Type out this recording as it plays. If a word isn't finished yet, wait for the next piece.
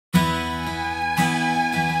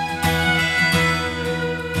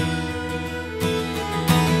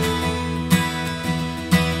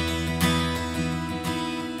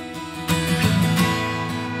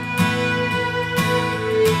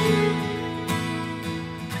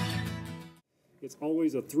It's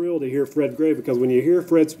always a thrill to hear Fred Gray, because when you hear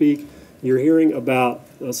Fred speak, you're hearing about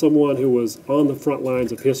someone who was on the front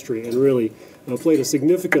lines of history and really played a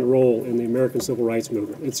significant role in the American Civil Rights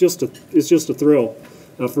Movement. It's just a thrill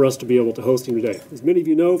for us to be able to host him today. As many of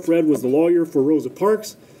you know, Fred was the lawyer for Rosa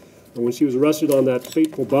Parks when she was arrested on that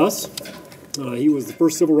fateful bus. He was the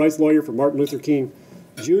first civil rights lawyer for Martin Luther King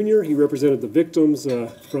Jr. He represented the victims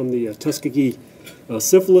from the Tuskegee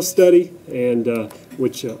syphilis study, and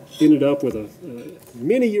which ended up with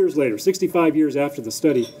many years later, 65 years after the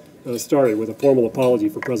study started, with a formal apology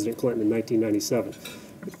for President Clinton in 1997.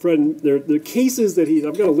 Fred, the cases that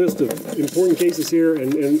I've got a list of important cases here,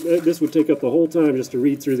 and this would take up the whole time just to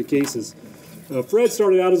read through the cases. Fred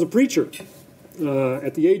started out as a preacher.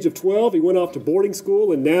 At the age of 12, he went off to boarding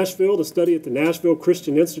school in Nashville to study at the Nashville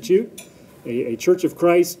Christian Institute, a Church of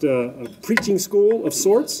Christ a preaching school of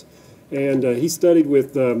sorts. And he studied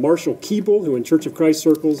with Marshall Keeble, who in Church of Christ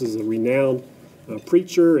circles is a renowned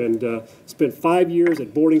preacher, and spent 5 years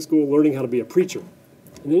at boarding school learning how to be a preacher.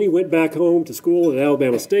 And then he went back home to school at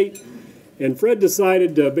Alabama State. And Fred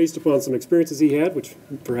decided, based upon some experiences he had, which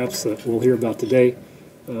perhaps we'll hear about today,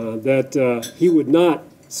 that he would not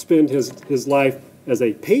spend his life as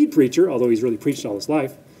a paid preacher, although he's really preached all his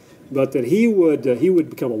life, but that he would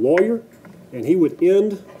become a lawyer, and he would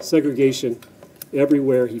end segregation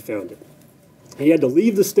everywhere he found it. He had to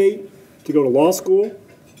leave the state to go to law school.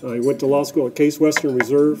 He went to law school at Case Western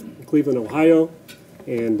Reserve in Cleveland, Ohio.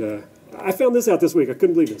 And I found this out this week. I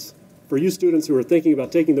couldn't believe this. For you students who are thinking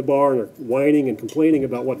about taking the bar and are whining and complaining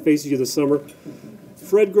about what faces you this summer,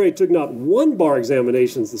 Fred Gray took not one bar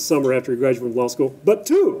examinations this summer after he graduated from law school, but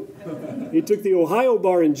two. He took the Ohio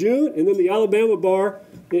bar in June and then the Alabama bar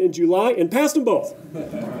in July, and passed them both.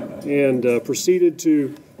 And proceeded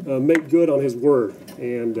to make good on his word,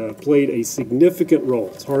 and played a significant role.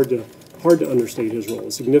 It's hard to understate his role.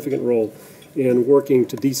 A significant role in working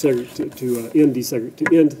to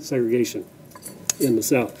end segregation in the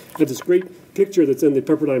South. I have this great picture that's in the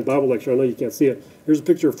Pepperdine Bible lecture. I know you can't see it. Here's a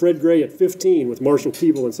picture of Fred Gray at 15 with Marshall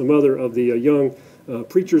Keeble and some other of the young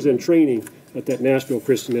preachers in training at that Nashville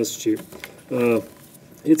Christian Institute.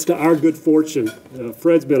 It's to our good fortune.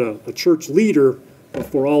 Fred's been a church leader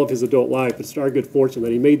for all of his adult life. It's to our good fortune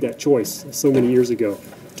that he made that choice so many years ago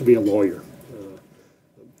to be a lawyer.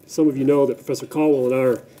 Some of you know that Professor Caldwell and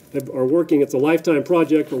I are working, it's a lifetime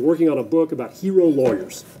project, we're working on a book about hero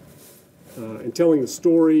lawyers and telling the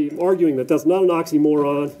story, arguing that that's not an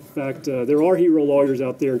oxymoron. In fact, there are hero lawyers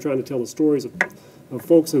out there and trying to tell the stories of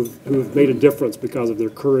folks who have made a difference because of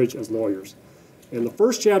their courage as lawyers. And the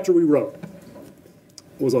first chapter we wrote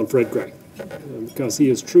was on Fred Gray, because he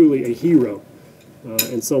is truly a hero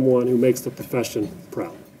and someone who makes the profession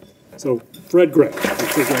proud. So, Fred Gray.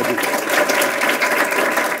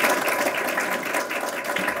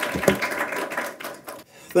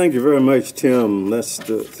 Thank you very much, Tim. That's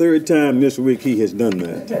the third time this week he has done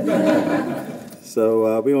that.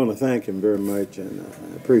 So we want to thank him very much, and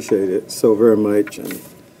I appreciate it so very much. And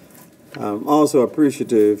I'm also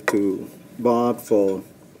appreciative to Bob for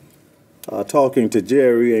talking to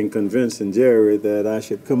Jerry and convincing Jerry that I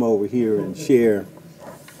should come over here and share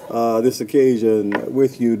this occasion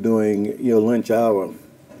with you during your lunch hour.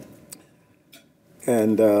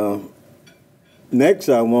 And next,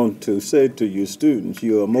 I want to say to you students,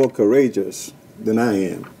 you are more courageous than I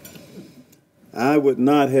am. I would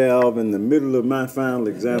not have, in the middle of my final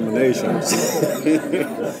examinations,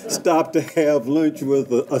 stopped to have lunch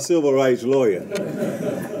with a civil rights lawyer.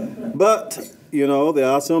 But, you know, there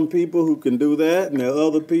are some people who can do that, and there are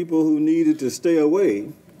other people who needed to stay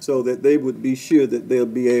away so that they would be sure that they'll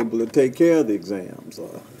be able to take care of the exams.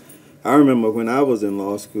 I remember when I was in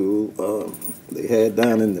law school, they had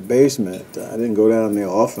down in the basement, I didn't go down there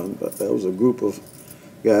often, but there was a group of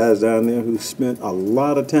guys down there who spent a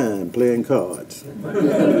lot of time playing cards.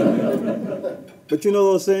 But you know,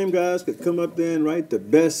 those same guys could come up there and write the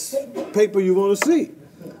best paper you want to see.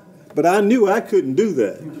 But I knew I couldn't do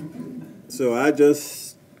that. So I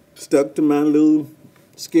just stuck to my little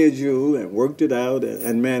schedule and worked it out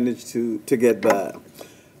and managed to get by.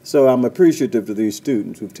 So I'm appreciative to these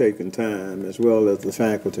students who've taken time, as well as the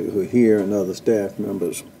faculty who are here and other staff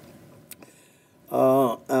members.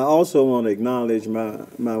 I also want to acknowledge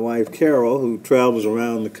my wife, Carol, who travels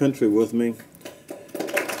around the country with me.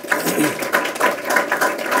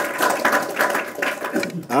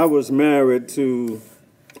 I was married to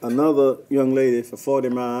another young lady for 40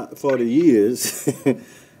 years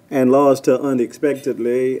and lost her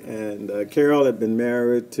unexpectedly. And Carol had been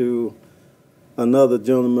married to another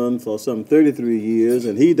gentleman for some 33 years,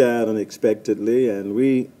 and he died unexpectedly. And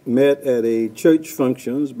we met at a church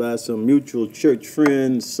functions by some mutual church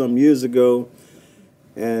friends some years ago.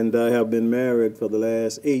 and I have been married for the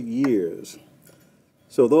last 8 years.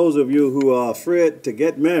 So those of you who are afraid to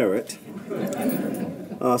get married,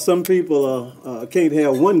 some people can't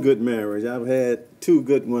have one good marriage. I've had 2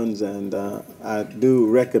 good ones, and I do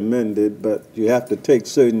recommend it, but you have to take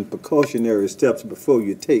certain precautionary steps before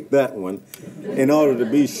you take that one in order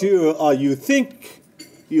to be sure, or you think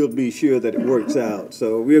you'll be sure that it works out.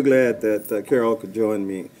 So we're glad that Carol could join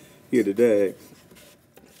me here today.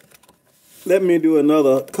 Let me do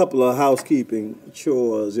another couple of housekeeping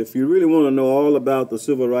chores. If you really want to know all about the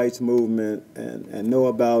civil rights movement and know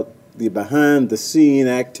about the behind-the-scene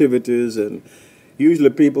activities, and usually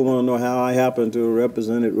people want to know how I happen to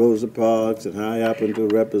represent Rosa Parks and how I happen to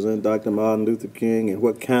represent Dr. Martin Luther King and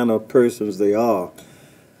what kind of persons they are.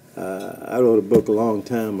 I wrote a book a long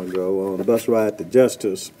time ago on Bus Ride to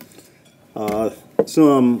Justice.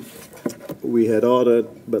 Some we had ordered,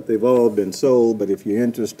 but they've all been sold. But if you're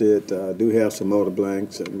interested, I do have some order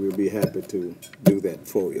blanks, and we'll be happy to do that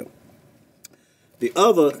for you. The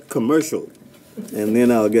other commercial, and then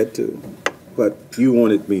I'll get to what you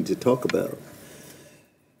wanted me to talk about,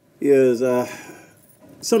 is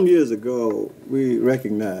some years ago we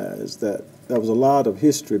recognized that there was a lot of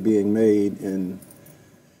history being made in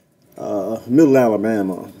Middle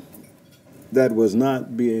Alabama that was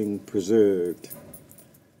not being preserved.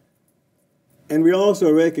 And we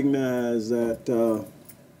also recognize that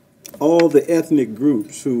all the ethnic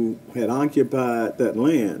groups who had occupied that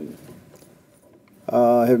land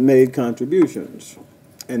have made contributions.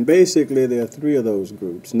 And basically there are 3 of those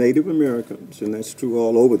groups. Native Americans, and that's true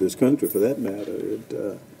all over this country for that matter.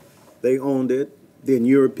 They owned it. Then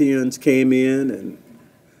Europeans came in and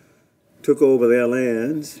took over their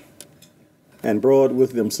lands and brought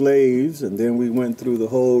with them slaves, and then we went through the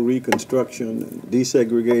whole Reconstruction and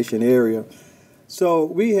desegregation area. So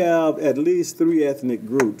we have at least 3 ethnic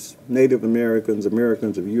groups: Native Americans,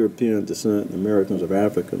 Americans of European descent, and Americans of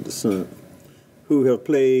African descent, who have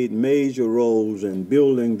played major roles in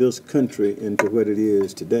building this country into what it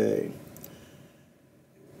is today.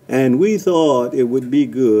 And we thought it would be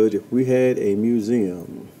good if we had a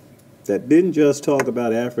museum that didn't just talk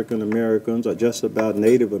about African Americans or just about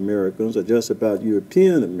Native Americans or just about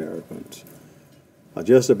European Americans or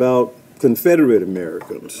just about Confederate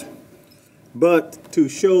Americans, but to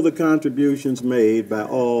show the contributions made by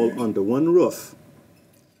all under one roof.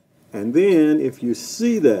 And then if you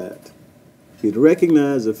see that, you'd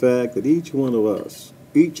recognize the fact that each one of us,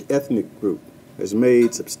 each ethnic group, has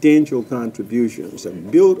made substantial contributions and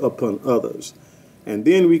built upon others. And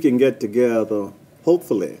then we can get together,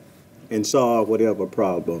 hopefully, and solve whatever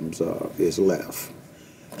problems is left.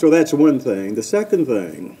 So that's one thing. The second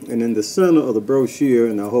thing, and in the center of the brochure,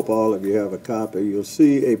 and I hope all of you have a copy, you'll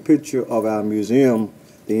see a picture of our museum,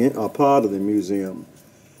 part of the museum.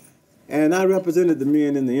 And I represented the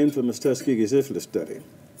men in the infamous Tuskegee syphilis study.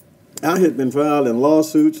 I had been filing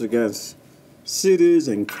lawsuits against cities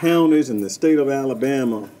and counties in the state of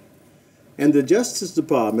Alabama. And the Justice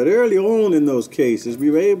Department, early on in those cases,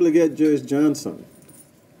 we were able to get Judge Johnson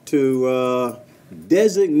to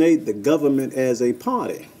designate the government as a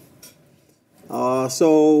party.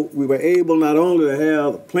 So we were able not only to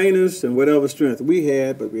have the plaintiffs and whatever strength we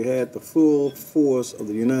had, but we had the full force of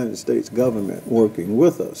the United States government working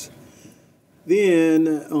with us.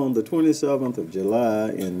 Then on the 27th of July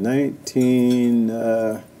in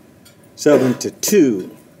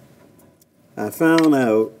 1972, I found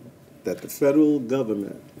out that the federal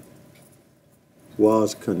government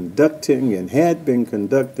was conducting and had been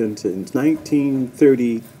conducting since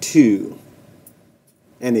 1932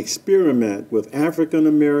 an experiment with African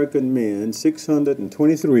American men,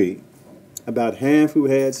 623, about half who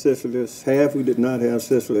had syphilis, half who did not have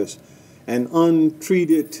syphilis, and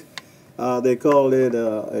untreated, they called it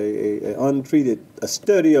a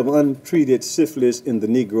study of untreated syphilis in the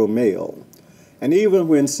Negro male. And even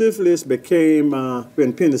when syphilis became,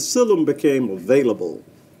 when penicillin became available,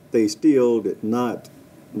 they still did not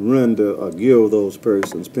render or give those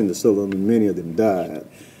persons penicillin, and many of them died.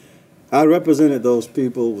 I represented those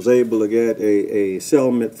people, was able to get a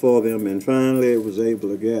settlement for them, and finally was able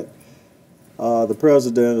to get the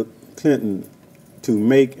President Clinton to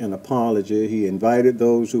make an apology. He invited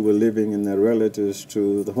those who were living and their relatives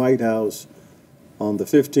to the White House on the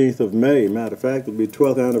 15th of May. Matter of fact, it'll be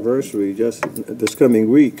 12th anniversary just this coming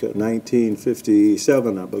week,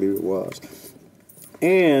 1957, I believe it was.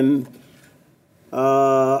 And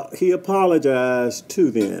he apologized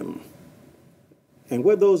to them. And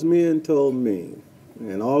what those men told me,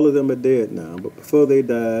 and all of them are dead now, but before they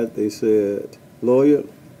died, they said, "Lawyer,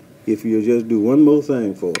 if you'll just do one more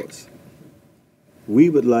thing for us, we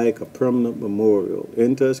would like a permanent memorial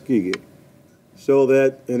in Tuskegee So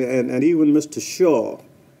that, and even Mr. Shaw,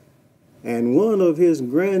 and one of his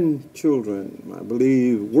grandchildren, I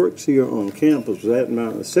believe, works here on campus, was at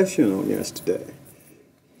my session on yesterday.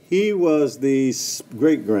 He was the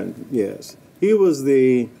he was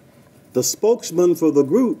the spokesman for the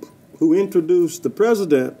group who introduced the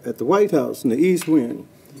president at the White House in the East Wing.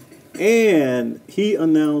 And he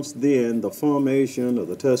announced then the formation of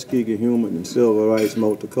the Tuskegee Human and Civil Rights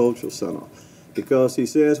Multicultural Center. Because he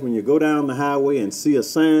says when you go down the highway and see a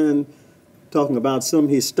sign talking about some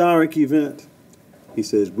historic event, he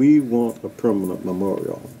says, we want a permanent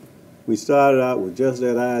memorial. We started out with just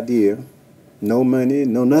that idea, no money,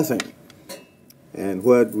 no nothing. And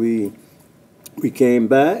what we came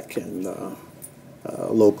back, and a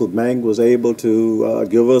local bank was able to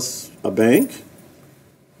give us a bank.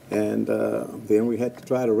 And then we had to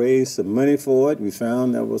try to raise some money for it. We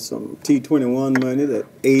found there was some T21 money,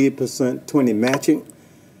 that 80% 20 matching.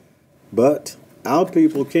 But our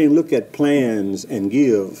people can't look at plans and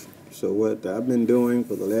give. So what I've been doing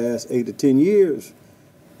for the last 8 to 10 years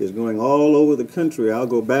is going all over the country. I'll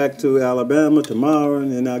go back to Alabama tomorrow,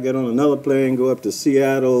 and then I'll get on another plane, go up to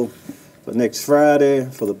Seattle for next Friday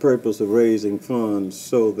for the purpose of raising funds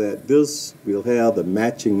so that this will have the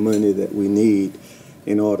matching money that we need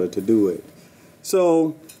in order to do it.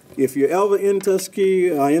 So if you're ever in Tuskegee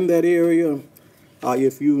or in that area,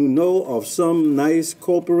 if you know of some nice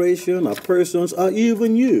corporation or persons, or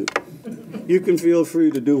even you can feel free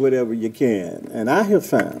to do whatever you can. And I have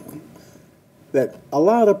found that a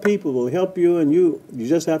lot of people will help you, and you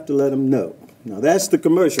just have to let them know. Now, that's the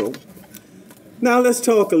commercial. Now, let's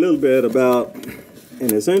talk a little bit about,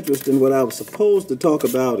 and it's interesting, what I was supposed to talk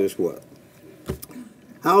about is what?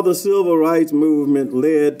 How the civil rights movement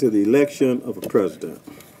led to the election of a president.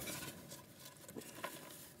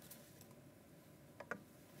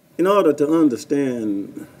 In order to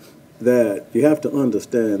understand that, you have to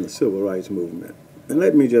understand the civil rights movement. And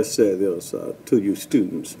let me just say this to you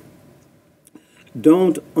students.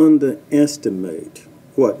 Don't underestimate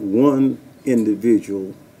what one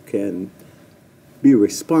individual can be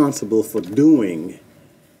responsible for doing.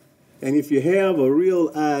 And if you have a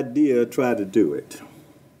real idea, try to do it.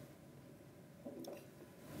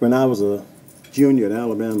 When I was a junior at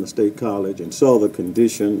Alabama State College and saw the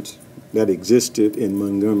conditions that existed in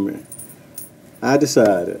Montgomery, I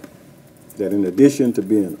decided that in addition to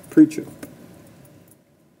being a preacher,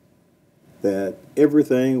 that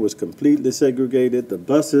everything was completely segregated. The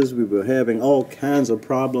buses, we were having all kinds of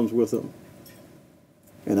problems with them.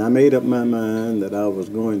 And I made up my mind that I was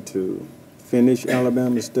going to finish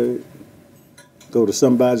Alabama State, go to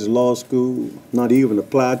somebody's law school, not even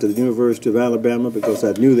apply to the University of Alabama because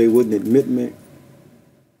I knew they wouldn't admit me.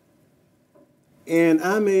 And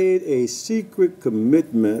I made a secret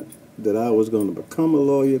commitment that I was going to become a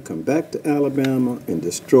lawyer, come back to Alabama, and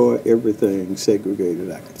destroy everything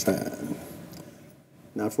segregated I could find.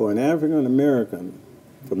 Now, for an African American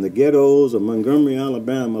from the ghettos of Montgomery,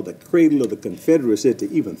 Alabama, the cradle of the Confederacy,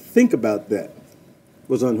 to even think about that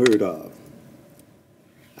was unheard of.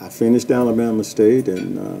 I finished Alabama State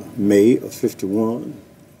in May of '51,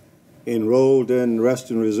 enrolled in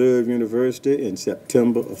Western Reserve University in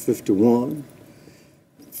September of '51,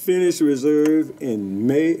 finished Reserve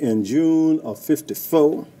in June of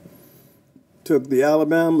 '54, took the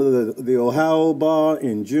Ohio bar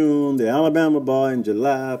in June, the Alabama bar in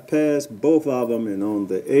July, passed both of them, and on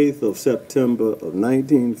the 8th of September of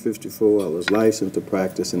 1954, I was licensed to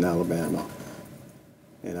practice in Alabama.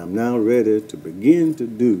 And I'm now ready to begin to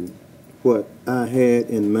do what I had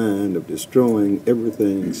in mind of destroying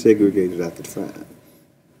everything segregated I could find.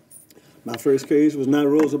 My first case was not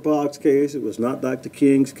Rosa Parks' case. It was not Dr.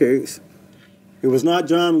 King's case. It was not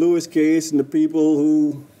John Lewis' case and the people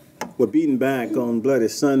who were beaten back on Bloody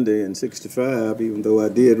Sunday in '65, even though I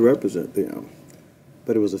did represent them.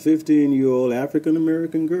 But it was a 15-year-old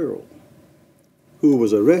African-American girl who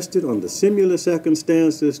was arrested under similar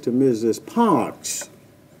circumstances to Mrs. Parks,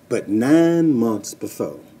 but 9 months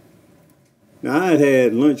before. Now, I had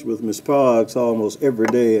had lunch with Miss Parks almost every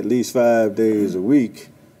day, at least 5 days a week,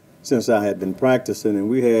 since I had been practicing, and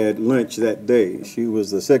we had lunch that day. She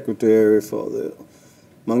was the secretary for the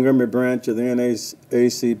Montgomery branch of the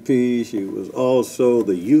NAACP. She was also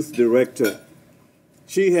the youth director.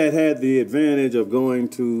 She had had the advantage of going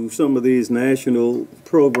to some of these national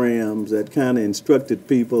programs that kind of instructed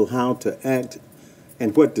people how to act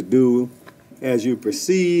and what to do as you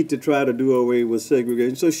proceed to try to do away with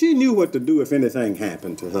segregation. So she knew what to do if anything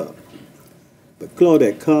happened to her. But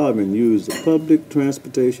Claudette Carvin used the public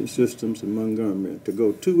transportation systems in Montgomery to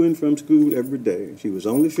go to and from school every day. She was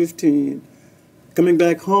only 15, Coming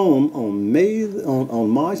back home on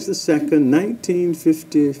March the 2nd,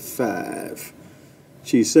 1955,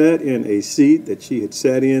 she sat in a seat that she had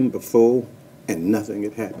sat in before, and nothing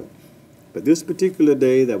had happened. But this particular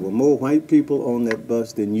day, there were more white people on that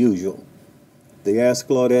bus than usual. They asked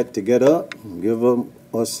Claudette to get up and give them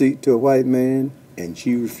a seat to a white man, and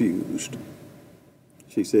she refused.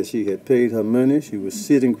 She said she had paid her money. She was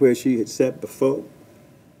sitting where she had sat before.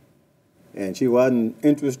 And she wasn't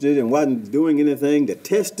interested and wasn't doing anything to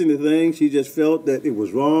test anything. She just felt that it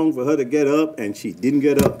was wrong for her to get up, and she didn't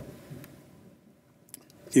get up.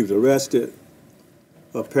 She was arrested.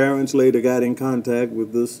 Her parents later got in contact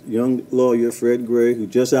with this young lawyer, Fred Gray, who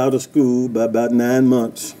just out of school by about 9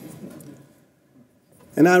 months.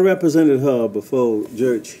 And I represented her before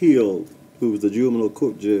Judge Hill, who was the juvenile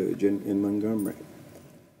court judge in Montgomery.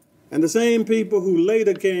 And the same people who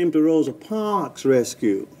later came to Rosa Parks'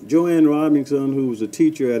 rescue, Joanne Robinson, who was a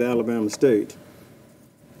teacher at Alabama State,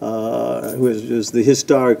 which is the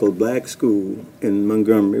historical black school in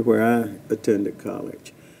Montgomery where I attended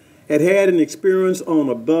college, had an experience on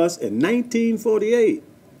a bus in 1948,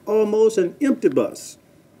 almost an empty bus,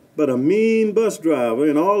 but a mean bus driver,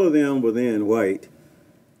 and all of them were then white.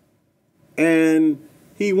 And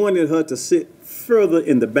he wanted her to sit further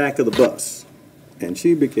in the back of the bus. And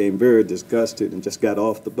she became very disgusted and just got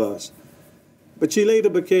off the bus. But she later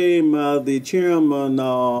became the chairman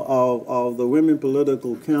of the Women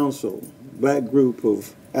Political Council, black group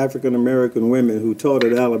of African-American women who taught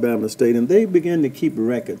at Alabama State, and they began to keep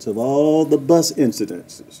records of all the bus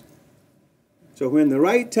incidences. So when the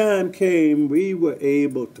right time came, we were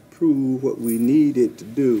able to prove what we needed to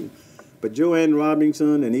do. But Joanne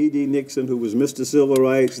Robinson and E.D. Nixon, who was Mr. Civil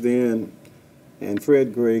Rights then, and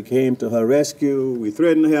Fred Gray came to her rescue. We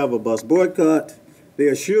threatened to have a bus boycott. They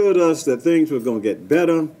assured us that things were going to get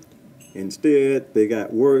better. Instead, they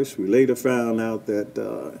got worse. We later found out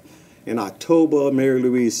that in October, Mary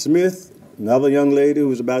Louise Smith, another young lady who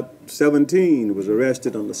was about 17, was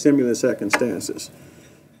arrested under similar circumstances.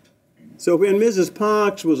 So when Mrs.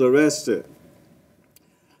 Parks was arrested,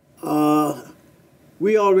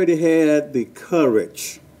 we already had the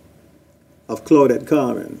courage of Claudette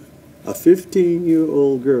Carvin, a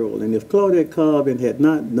 15-year-old girl. And if Claudette Carvin had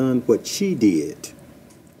not done what she did,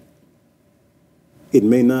 it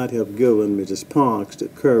may not have given Mrs. Parks the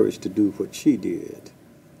courage to do what she did.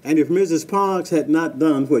 And if Mrs. Parks had not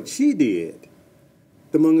done what she did,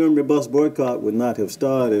 the Montgomery bus boycott would not have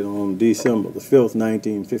started on December the 5th,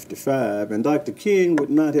 1955, and Dr. King would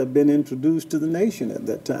not have been introduced to the nation at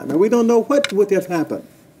that time. And we don't know what would have happened.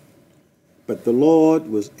 But the Lord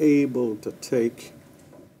was able to take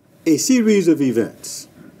a series of events,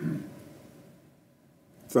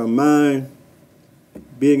 from my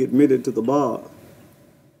being admitted to the bar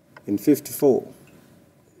in '54,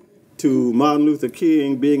 to Martin Luther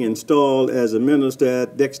King being installed as a minister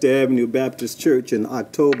at Dexter Avenue Baptist Church in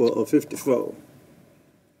October of '54,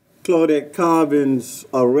 Claudette Carvin's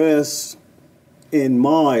arrest in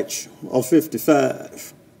March of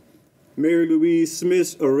 '55, Mary Louise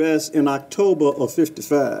Smith's arrest in October of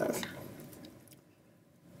 '55,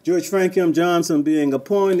 Judge Frank M. Johnson being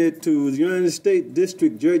appointed to the United States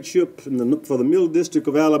District Judgeship for the Middle District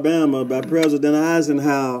of Alabama by President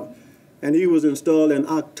Eisenhower, and he was installed in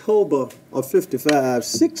October of '55,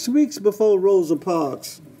 6 weeks before Rosa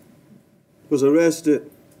Parks was arrested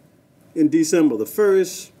in December the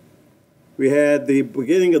 1st. We had the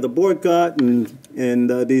beginning of the boycott in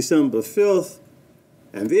December 5th,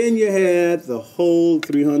 and then you had the whole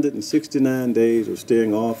 369 days of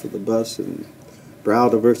staying off of the bus and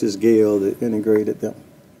Browder versus Gale that integrated them.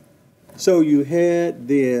 So you had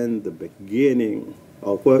then the beginning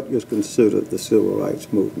of what is considered the Civil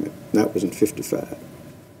Rights Movement. That was in '55.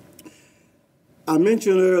 I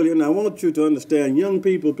mentioned earlier, and I want you to understand, young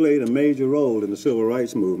people played a major role in the Civil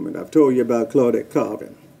Rights Movement. I've told you about Claudette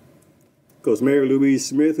Carvin. Of course, Mary Louise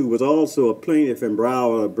Smith, who was also a plaintiff in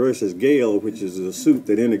Browder versus Gale, which is a suit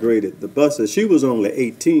that integrated the buses, she was only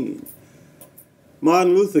 18.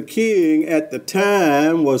 Martin Luther King at the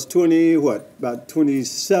time was about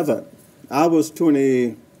 27. I was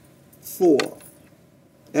 24.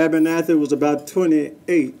 Abernathy was about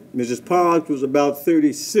 28. Mrs. Parks was about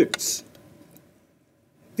 36.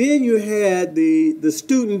 Then you had the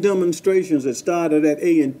student demonstrations that started at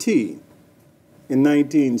A&T in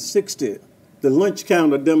 1960, the lunch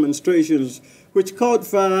counter demonstrations, which caught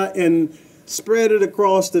fire and spread it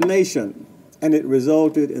across the nation. And it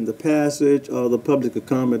resulted in the passage of the Public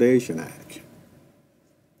Accommodation Act.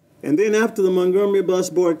 And then after the Montgomery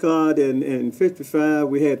bus boycott in '55,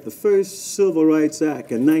 we had the first Civil Rights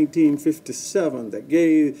Act in 1957 that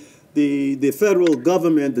gave the federal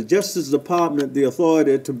government, the Justice Department, the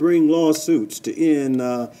authority to bring lawsuits to end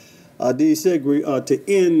to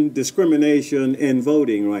end discrimination in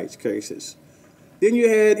voting rights cases. Then you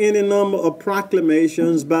had any number of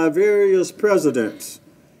proclamations by various presidents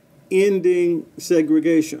ending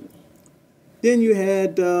segregation. Then you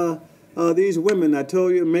had these women. I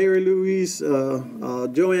told you, Mary Louise,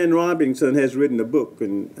 Joanne Robinson has written a book,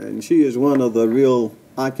 and she is one of the real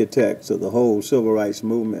architects of the whole civil rights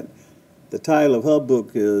movement. The title of her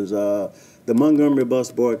book is The Montgomery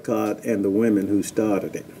Bus Boycott and the Women Who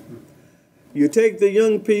Started It. You take the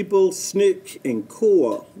young people, SNCC and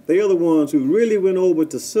CORE, they are the ones who really went over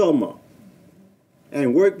to Selma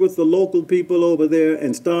and worked with the local people over there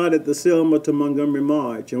and started the Selma to Montgomery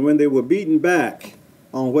March. And when they were beaten back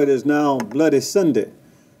on what is now Bloody Sunday,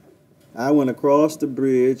 I went across the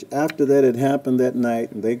bridge after that had happened that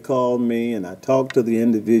night, and they called me, and I talked to the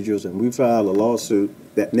individuals, and we filed a lawsuit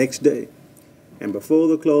that next day. And before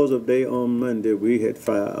the close of day on Monday, we had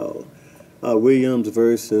filed Williams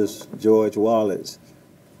versus George Wallace,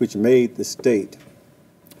 which made the state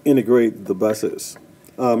integrate the buses,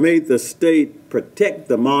 made the state protect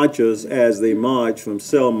the marchers as they marched from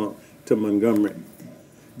Selma to Montgomery.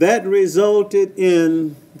 That resulted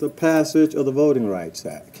in the passage of the Voting Rights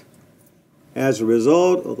Act. As a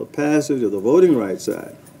result of the passage of the Voting Rights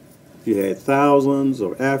Act, you had thousands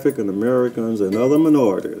of African Americans and other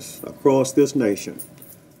minorities across this nation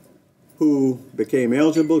who became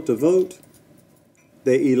eligible to vote.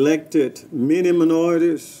 They elected many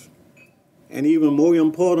minorities, and even more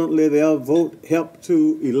importantly, their vote helped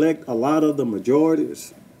to elect a lot of the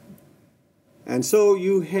majorities. And so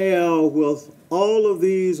you have, with all of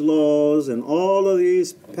these laws and all of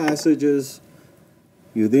these passages,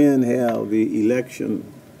 you then have the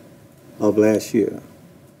election of last year.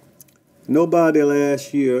 Nobody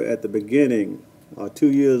last year at the beginning, or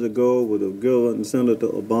 2 years ago, would have given Senator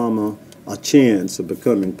Obama a chance of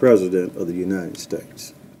becoming president of the United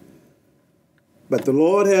States. But the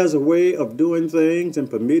Lord has a way of doing things and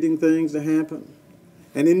permitting things to happen.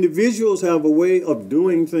 And individuals have a way of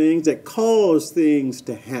doing things that cause things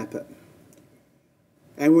to happen.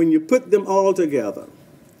 And when you put them all together,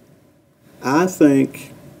 I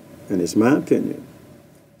think, and it's my opinion,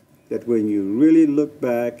 that when you really look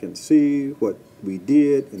back and see what we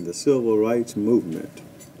did in the civil rights movement,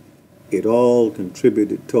 it all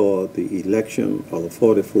contributed toward the election of the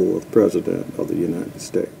 44th President of the United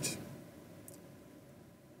States.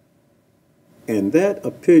 And that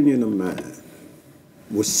opinion of mine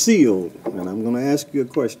was sealed, and I'm going to ask you a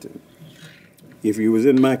question. If you was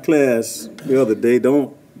in my class the other day,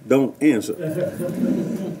 don't answer.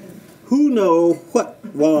 Who know what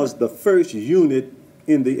was the first unit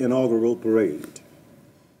in the inaugural parade?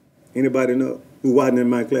 Anybody know who wasn't in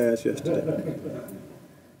my class yesterday?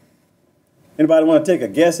 Anybody want to take a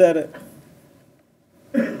guess at it?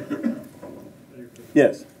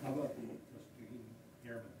 Yes. How about the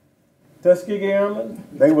Airmen? Tuskegee Airmen?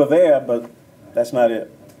 They were there, but that's not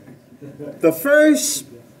it. The first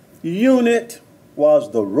unit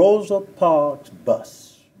was the Rosa Parks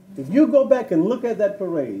bus. If you go back and look at that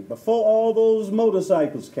parade, before all those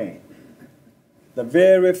motorcycles came, the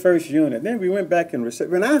very first unit. Then we went back and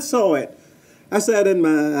when I saw it, I sat in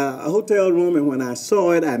my hotel room, and when I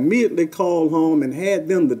saw it, I immediately called home and had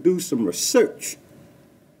them to do some research.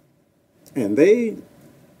 And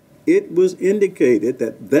it was indicated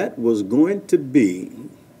that was going to be,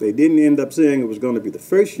 they didn't end up saying it was going to be the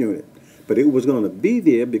first unit, but it was going to be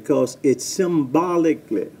there because it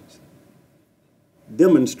symbolically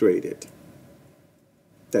demonstrated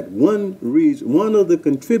that one of the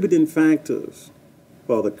contributing factors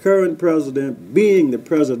for the current president being the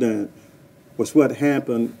president was what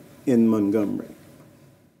happened in Montgomery.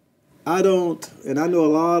 I know a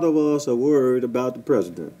lot of us are worried about the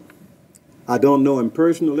president. I don't know him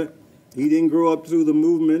personally. He didn't grow up through the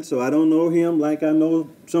movement, so I don't know him like I know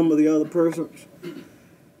some of the other persons.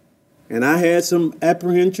 And I had some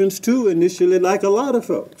apprehensions too initially, like a lot of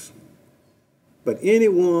folks. But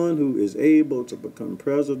anyone who is able to become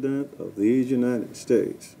president of these United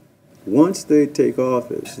States, once they take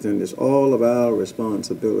office, then it's all of our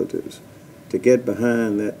responsibilities to get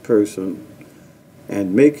behind that person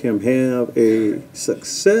and make him have a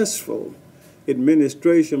successful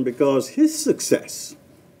administration, because his success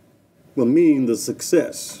will mean the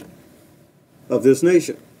success of this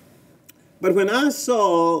nation. But when I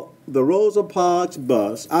saw the Rosa Parks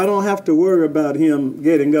bus, I don't have to worry about him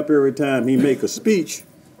getting up every time he make a speech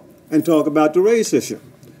and talk about the race issue.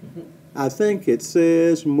 I think it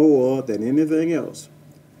says more than anything else.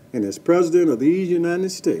 And as president of these United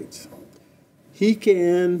States, he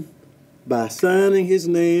can by signing his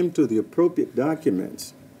name to the appropriate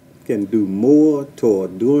documents, can do more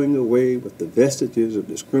toward doing away with the vestiges of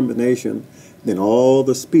discrimination than all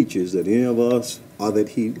the speeches that any of us or that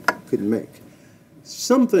he could make.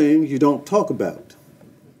 Some things you don't talk about,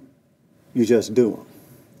 you just do them.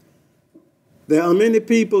 There are many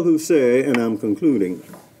people who say, and I'm concluding,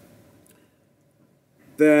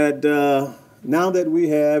 that now that we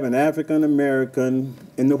have an African American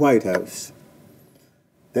in the White House,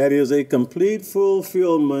 that is a complete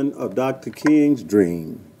fulfillment of Dr. King's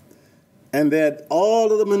dream, and that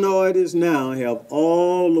all of the minorities now have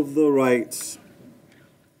all of the rights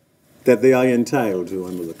that they are entitled to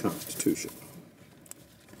under the Constitution.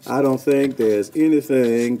 I don't think there's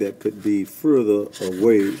anything that could be further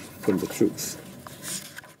away from the truth.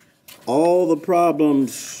 All the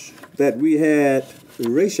problems that we had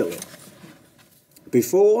racially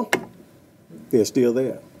before, they're still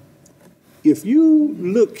there. If you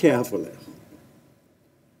look carefully,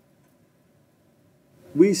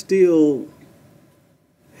 we still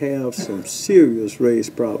have some serious race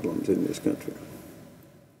problems in this country.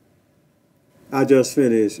 I just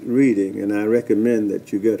finished reading, and I recommend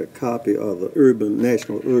that you get a copy of the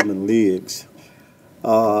National Urban League's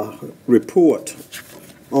report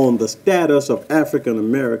on the status of African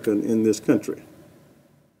American in this country.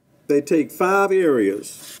 They take 5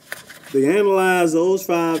 areas. They analyze those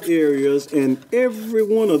 5 areas, and every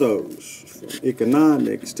one of those, from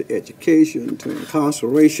economics to education to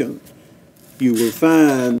incarceration, you will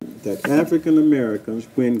find that African Americans,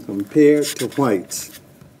 when compared to whites,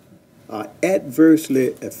 are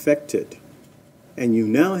adversely affected. And you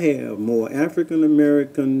now have more African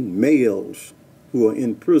American males who are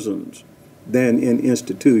in prisons than in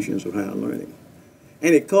institutions of higher learning.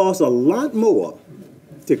 And it costs a lot more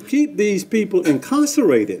to keep these people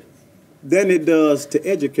incarcerated than it does to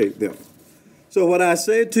educate them. So what I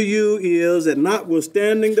say to you is that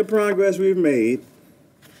notwithstanding the progress we've made,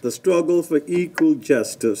 the struggle for equal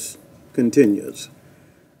justice continues.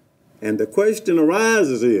 And the question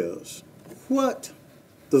arises is, what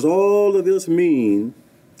does all of this mean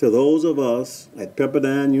to those of us at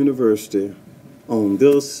Pepperdine University on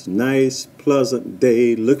this nice, pleasant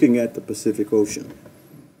day looking at the Pacific Ocean?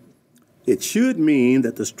 It should mean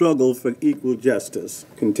that the struggle for equal justice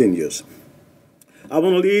continues. I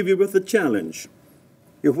want to leave you with a challenge.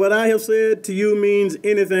 If what I have said to you means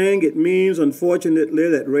anything, it means, unfortunately,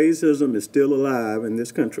 that racism is still alive in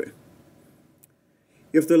this country.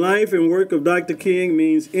 If the life and work of Dr. King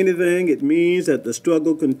means anything, it means that the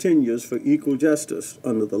struggle continues for equal justice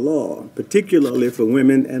under the law, particularly for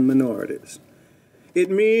women and minorities. It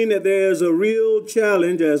means that there's a real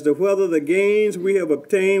challenge as to whether the gains we have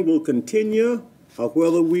obtained will continue or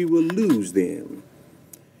whether we will lose them.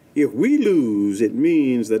 If we lose, it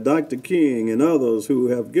means that Dr. King and others who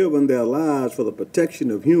have given their lives for the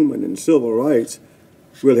protection of human and civil rights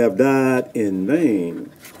will have died in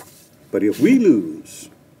vain. But if we lose,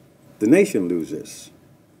 the nation loses.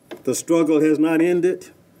 The struggle has not ended.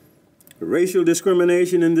 Racial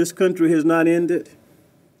discrimination in this country has not ended.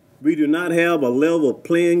 We do not have a level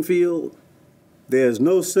playing field. There's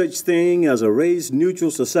no such thing as a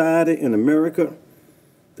race-neutral society in America.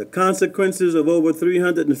 The consequences of over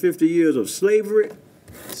 350 years of slavery,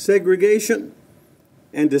 segregation,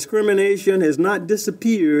 and discrimination has not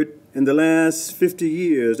disappeared in the last 50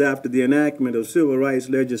 years after the enactment of civil rights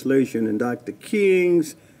legislation and Dr.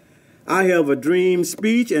 King's I Have a Dream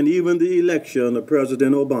speech and even the election of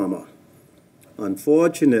President Obama.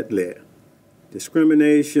 Unfortunately,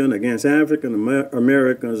 discrimination against African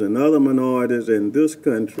Americans and other minorities in this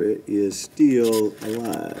country is still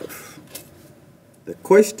alive. The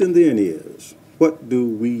question then is, what do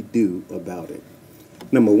we do about it?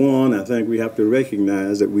 Number one, I think we have to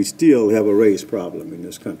recognize that we still have a race problem in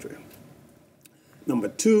this country. Number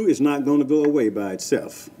two, it's not going to go away by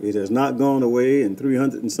itself. It has not gone away in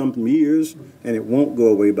 300 and something years, and it won't go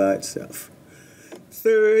away by itself.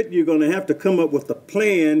 Third, you're going to have to come up with a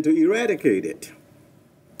plan to eradicate it.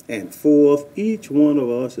 And fourth, each one of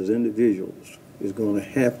us as individuals is going to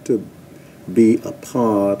have to be a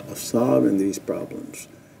part of solving these problems.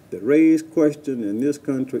 The race question in this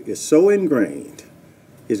country is so ingrained.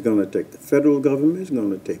 It's going to take the federal government, it's going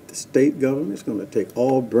to take the state government, it's going to take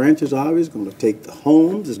all branches of it, it's going to take the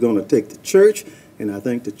homes, it's going to take the church, and I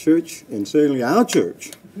think the church, and certainly our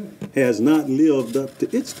church, has not lived up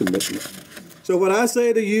to its commitment. So what I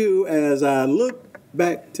say to you as I look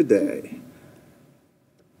back today,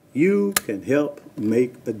 you can help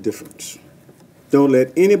make a difference. Don't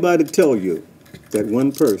let anybody tell you that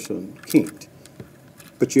one person can't.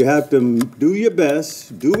 But you have to do your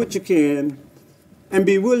best, do what you can, and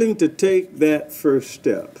be willing to take that first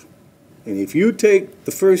step. And if you take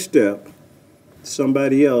the first step,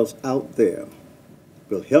 somebody else out there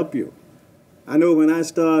will help you. I know when I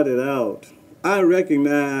started out, I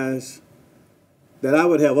recognized that I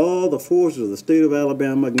would have all the forces of the state of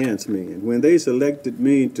Alabama against me. And when they selected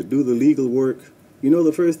me to do the legal work, you know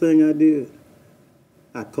the first thing I did?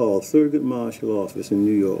 I called Thurgood Marshall office in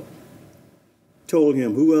New York. Told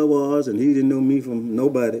him who I was, and he didn't know me from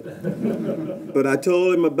nobody. But I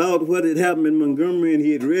told him about what had happened in Montgomery, and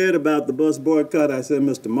he had read about the bus boycott. I said,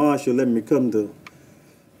 Mr. Marshall, let me come to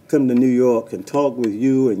New York and talk with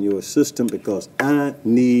you and your assistant because I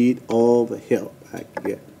need all the help I can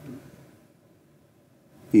get.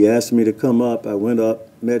 He asked me to come up. I went up,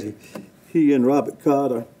 met he and Robert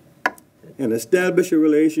Carter, and established a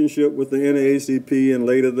relationship with the NAACP and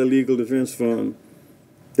later the Legal Defense Fund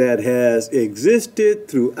that has existed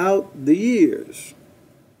throughout the years.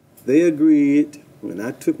 They agreed, when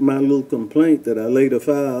I took my little complaint that I later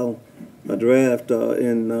filed a draft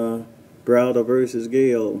in Browder versus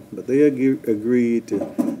Gale, but they agreed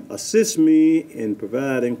to assist me in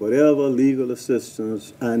providing whatever legal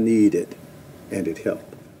assistance I needed, and it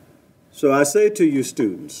helped. So I say to you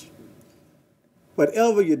students,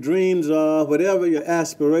 whatever your dreams are, whatever your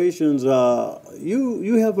aspirations are,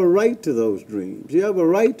 you have a right to those dreams. You have a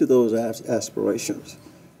right to those aspirations.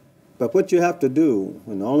 But what you have to do,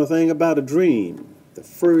 and the only thing about a dream, the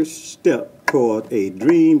first step toward a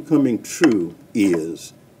dream coming true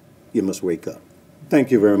is you must wake up.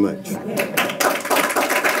 Thank you very much. Yeah.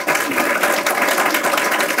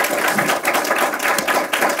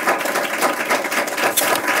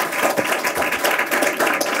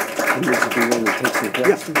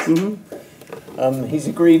 Mm-hmm. He's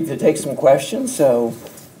agreed to take some questions, so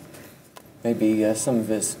maybe some of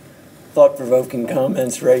his thought-provoking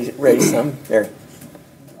comments raise some. There.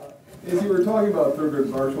 As you were talking about Thurgood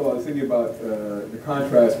Marshall, I was thinking about the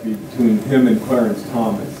contrast between him and Clarence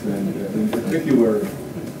Thomas, and in particular,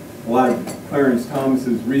 a lot of Clarence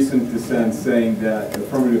Thomas's recent dissent saying that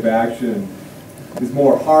affirmative action is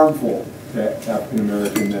more harmful to African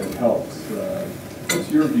American than it helps. What's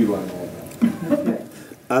your view on all that?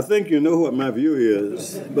 I think you know what my view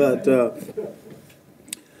is, but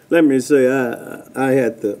let me say I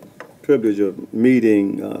had the privilege of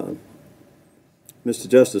meeting Mr.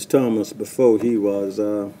 Justice Thomas before he was,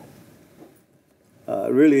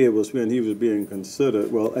 really it was when he was being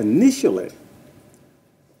considered, well, initially,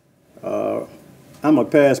 I'm a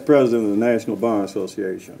past president of the National Bar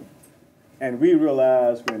Association, and we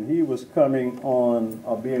realized when he was coming on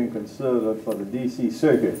or being considered for the D.C.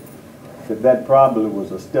 Circuit, that probably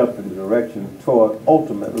was a step in the direction toward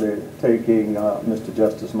ultimately taking Mr.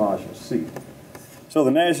 Justice Marshall's seat. So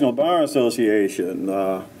the National Bar Association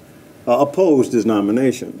opposed his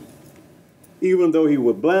nomination, even though he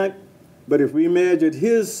was black. But if we measured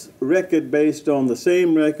his record based on the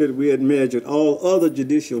same record we had measured all other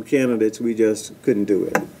judicial candidates, we just couldn't do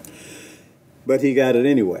it. But he got it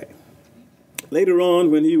anyway. Later on,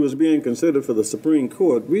 when he was being considered for the Supreme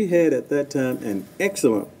Court, we had at that time an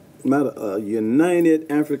excellent, united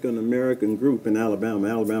African-American group in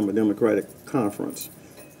Alabama Democratic Conference,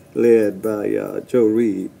 led by Joe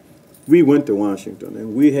Reed. We went to Washington,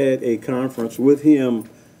 and we had a conference with him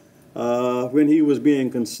when he was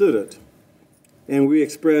being considered, and we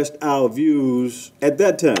expressed our views at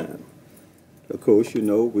that time. Of course, you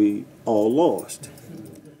know, we all lost.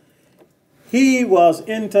 He was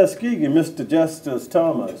in Tuskegee, Mr. Justice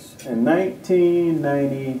Thomas, in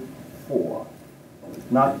 1994,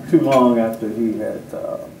 not too long after he had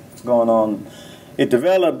gone on. It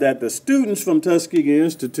developed that the students from Tuskegee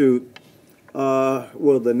Institute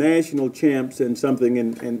were the national champs in something,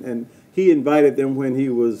 and he invited them when he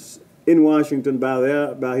was in Washington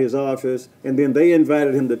by his office, and then they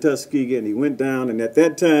invited him to Tuskegee, and he went down, and at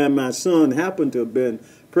that time my son happened to have been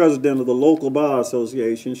president of the local bar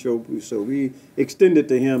association, so we extended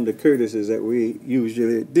to him the courtesies that we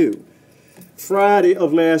usually do. Friday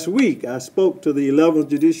of last week, I spoke to the 11th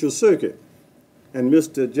Judicial Circuit, and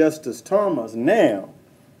Mr. Justice Thomas now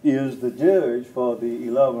is the judge for the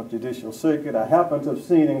 11th Judicial Circuit. I happened to have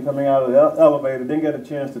seen him coming out of the elevator, didn't get a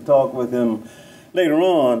chance to talk with him later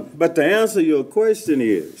on. But to answer your question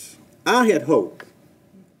is, I had hoped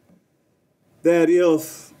that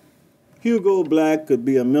if Hugo Black could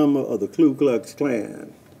be a member of the Ku Klux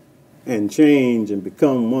Klan and change and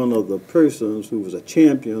become one of the persons who was a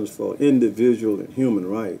champion for individual and human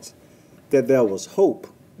rights, that there was hope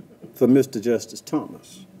for Mr. Justice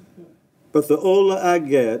Thomas. But the older I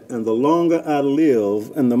get and the longer I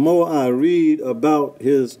live and the more I read about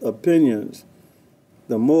his opinions,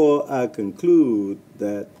 the more I conclude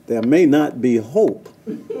that there may not be hope,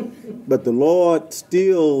 but the Lord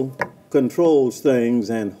still controls things,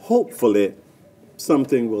 and hopefully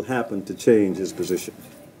something will happen to change his position.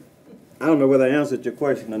 I don't know whether I answered your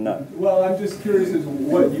question or not. Well, I'm just curious as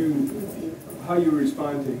to how you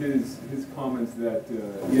respond to his comments that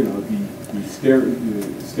the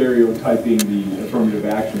stereotyping the affirmative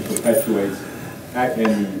action perpetuates,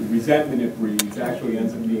 and the resentment it breeds actually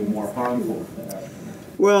ends up being more harmful.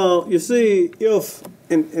 Well, you see,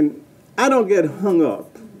 and I don't get hung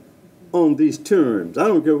up on these terms. I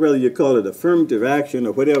don't care whether you call it affirmative action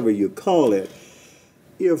or whatever you call it.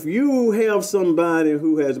 If you have somebody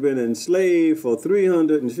who has been enslaved for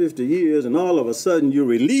 350 years and all of a sudden you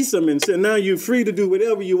release them and say, now you're free to do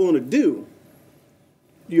whatever you want to do,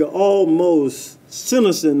 you're almost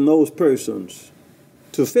sentencing those persons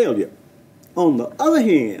to failure. On the other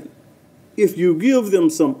hand, if you give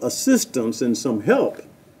them some assistance and some help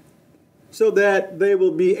so that they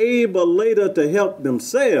will be able later to help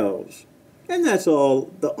themselves, and that's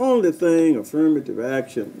all, the only thing affirmative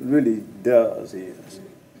action really does is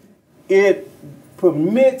it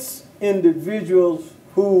permits individuals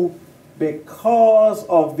who, because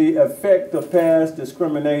of the effect of past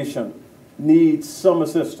discrimination, need some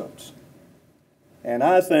assistance. And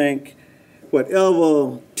I think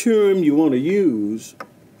whatever term you want to use,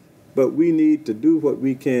 but we need to do what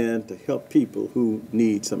we can to help people who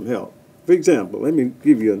need some help. For example, let me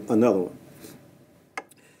give you another one.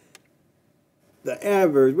 The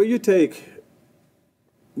average, well, you take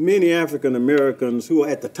many African Americans who are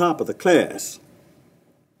at the top of the class,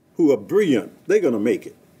 who are brilliant, they're going to make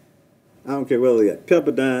it. I don't care whether they're at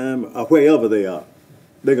Pepperdine or wherever they are,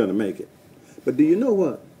 they're going to make it. But do you know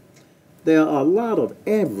what? There are a lot of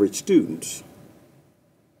average students,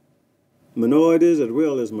 minorities as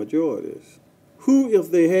well as majorities, who,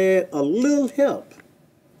 if they had a little help,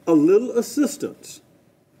 a little assistance,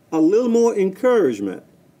 a little more encouragement,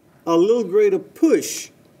 a little greater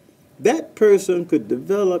push, that person could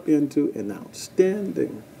develop into an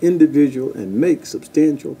outstanding individual and make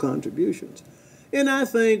substantial contributions. And I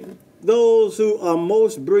think those who are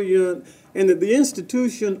most brilliant and that the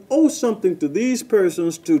institution owes something to these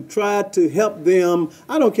persons to try to help them.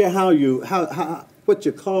 I don't care what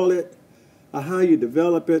you call it or how you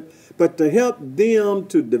develop it, but to help them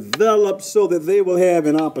to develop so that they will have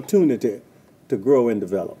an opportunity to grow and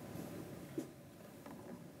develop.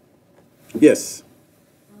 Yes.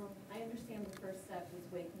 I understand the first step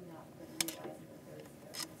is waking up and realizing that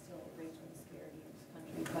there's still racial disparity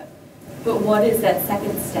in this country. But what is that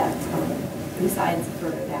second step besides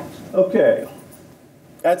affirmative action? Okay.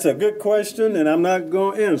 That's a good question, and I'm not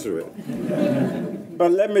going to answer it.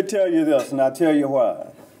 But let me tell you this, and I'll tell you why.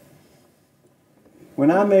 When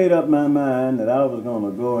I made up my mind that I was going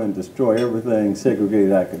to go and destroy everything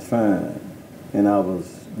segregated I could find, and I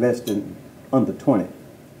was less than under 20,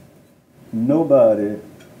 nobody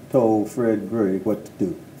told Fred Gray what to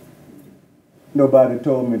do. Nobody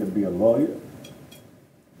told me to be a lawyer.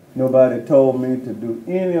 Nobody told me to do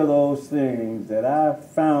any of those things that I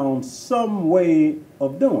found some way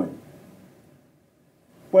of doing.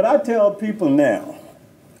 What I tell people now,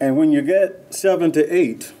 and when you get 7 to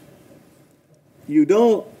 8, you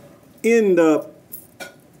don't end up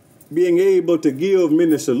being able to give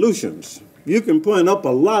many solutions. You can point up a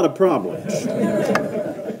lot of problems.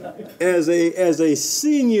 As a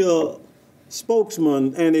senior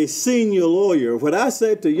spokesman and a senior lawyer, what I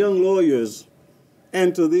say to young lawyers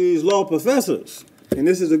and to these law professors, and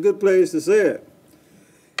this is a good place to say it,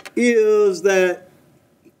 is that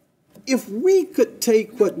if we could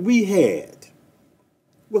take what we had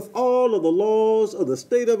with all of the laws of the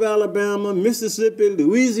state of Alabama, Mississippi,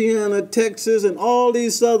 Louisiana, Texas, and all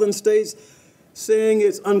these southern states saying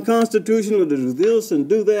it's unconstitutional to do this and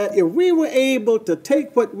do that, if we were able to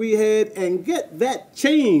take what we had and get that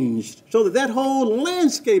changed so that that whole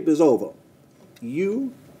landscape is over,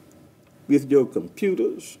 you, with your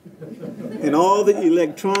computers and all the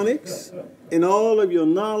electronics and all of your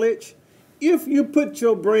knowledge, if you put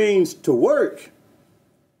your brains to work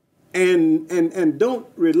and don't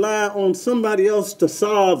rely on somebody else to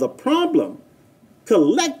solve the problem,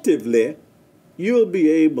 collectively, you'll be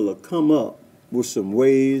able to come up with some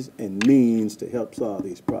ways and means to help solve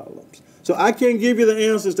these problems. So I can't give you the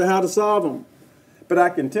answers to how to solve them, but I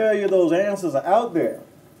can tell you those answers are out there.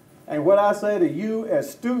 And what I say to you as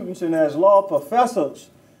students and as law professors,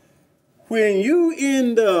 when you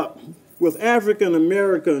end up with African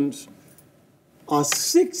Americans are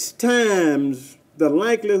 6 times the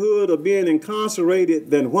likelihood of being incarcerated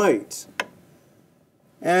than whites,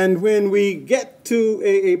 and when we get to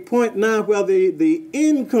a point now where the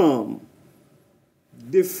income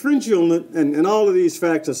differential, and all of these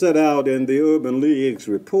facts are set out in the Urban League's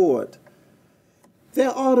report,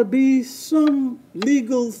 there ought to be some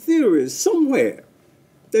legal theories somewhere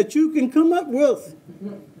that you can come up with.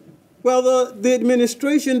 Whether the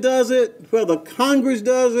administration does it, whether Congress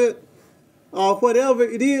does it, or whatever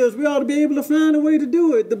it is, we ought to be able to find a way to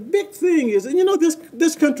do it. The big thing is, and you know,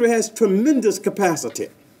 this country has tremendous capacity.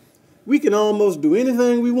 We can almost do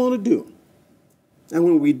anything we want to do. And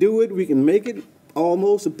when we do it, we can make it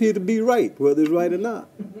almost appear to be right, whether it's right or not.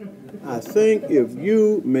 I think if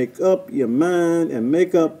you make up your mind and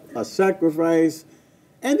make up a sacrifice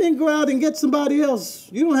and then go out and get somebody else,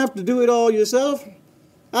 you don't have to do it all yourself.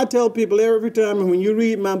 I tell people every time when you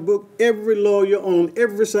read my book, every lawyer on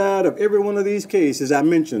every side of every one of these cases, I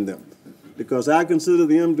mention them because I consider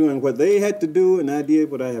them doing what they had to do and I did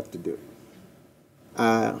what I have to do.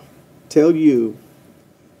 I tell you,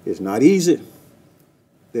 it's not easy.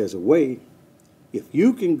 There's a way. If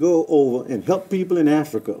you can go over and help people in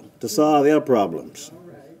Africa to solve their problems,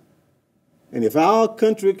 and if our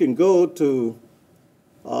country can go to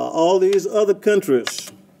all these other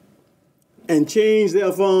countries and change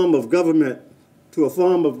their form of government to a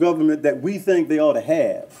form of government that we think they ought to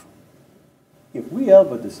have, if we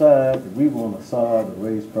ever decide that we want to solve the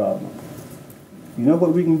race problem, you know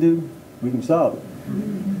what we can do? We can solve it.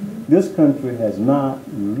 This country has not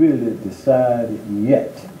really decided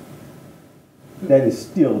yet. That is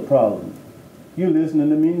still a problem. You're listening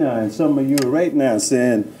to me now, and some of you are right now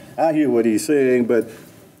saying, I hear what he's saying, but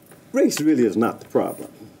race really is not the problem.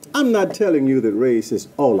 I'm not telling you that race is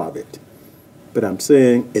all of it, but I'm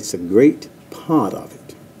saying it's a great part of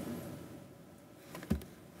it.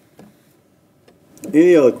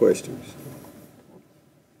 Any other questions?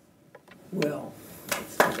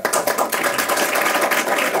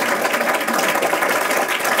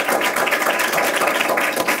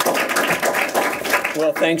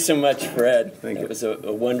 Well, thanks so much, Fred. Thank you. It was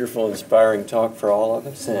a wonderful, inspiring talk for all of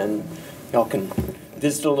us, and y'all can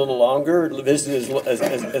visit a little longer, visit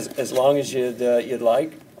as long as you'd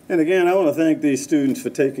like. And again, I want to thank these students for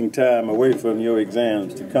taking time away from your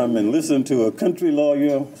exams to come and listen to a country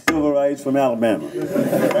lawyer, civil rights from Alabama.